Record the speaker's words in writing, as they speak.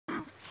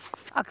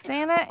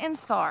Oksana and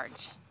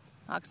Sarge.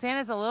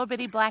 Oksana's a little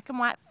bitty black and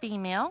white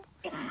female.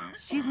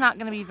 She's not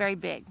going to be very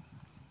big.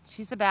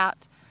 She's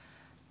about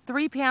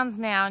 3 pounds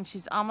now, and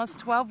she's almost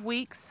 12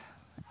 weeks.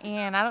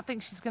 And I don't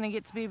think she's going to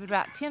get to be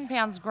about 10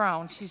 pounds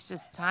grown. She's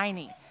just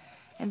tiny.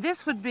 And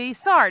this would be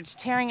Sarge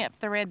tearing up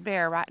the red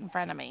bear right in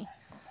front of me.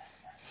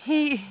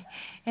 And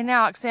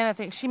now Oksana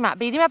thinks she might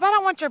beat him up. I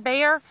don't want your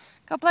bear.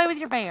 Go play with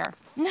your bear.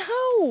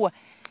 No!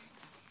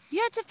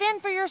 You have to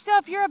fend for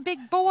yourself. You're a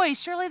big boy.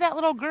 Surely that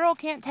little girl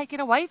can't take it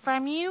away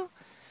from you.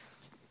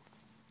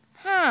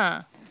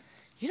 Huh.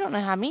 You don't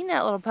know how mean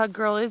that little pug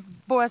girl is,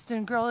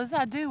 Boston girl is,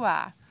 do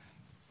I?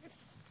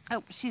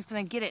 Oh, she's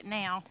going to get it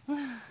now.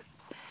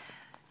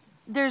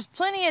 There's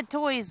plenty of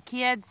toys,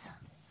 kids.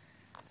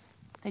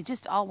 They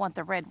just all want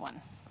the red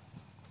one.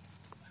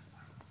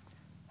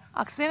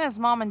 Oksana's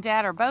mom and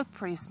dad are both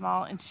pretty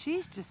small, and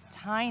she's just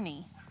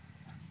tiny.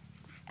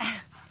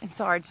 And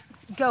Sarge,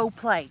 go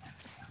play.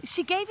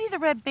 She gave you the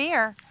red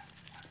bear.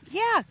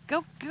 Yeah,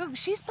 go.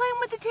 She's playing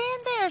with the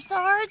tan bear,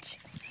 Sarge.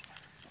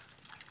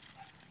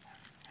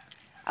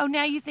 Oh,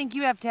 now you think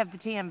you have to have the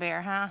tan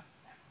bear, huh?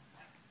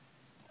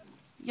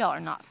 Y'all are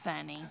not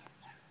funny.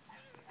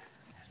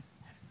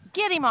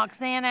 Get him,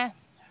 Oksana.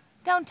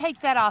 Don't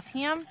take that off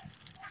him.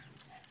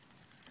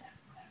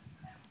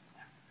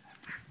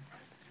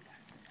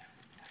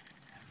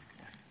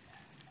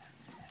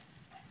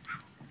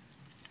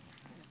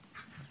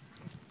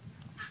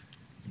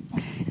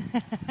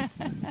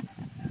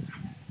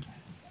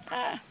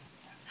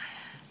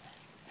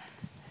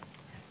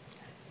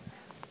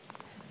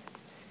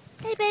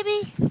 Hey,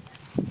 baby.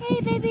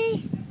 Hey,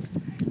 baby.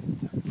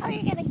 Are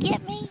you gonna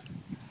get me?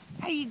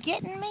 Are you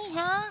getting me,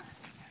 huh?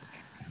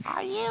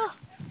 Are you?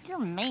 You're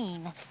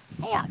mean.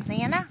 Hey,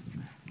 Oksana.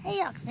 Hey,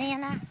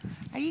 Oksana.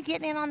 Are you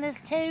getting in on this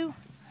too?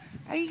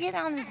 Are you getting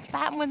on this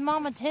fighting with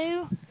Mama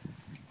too?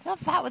 They'll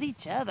fight with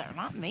each other,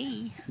 not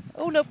me.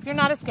 Oh, nope, you're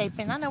not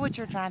escaping. I know what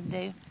you're trying to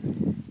do.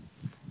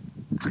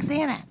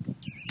 Oksana,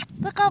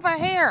 look over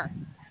here.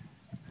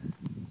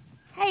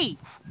 Hey,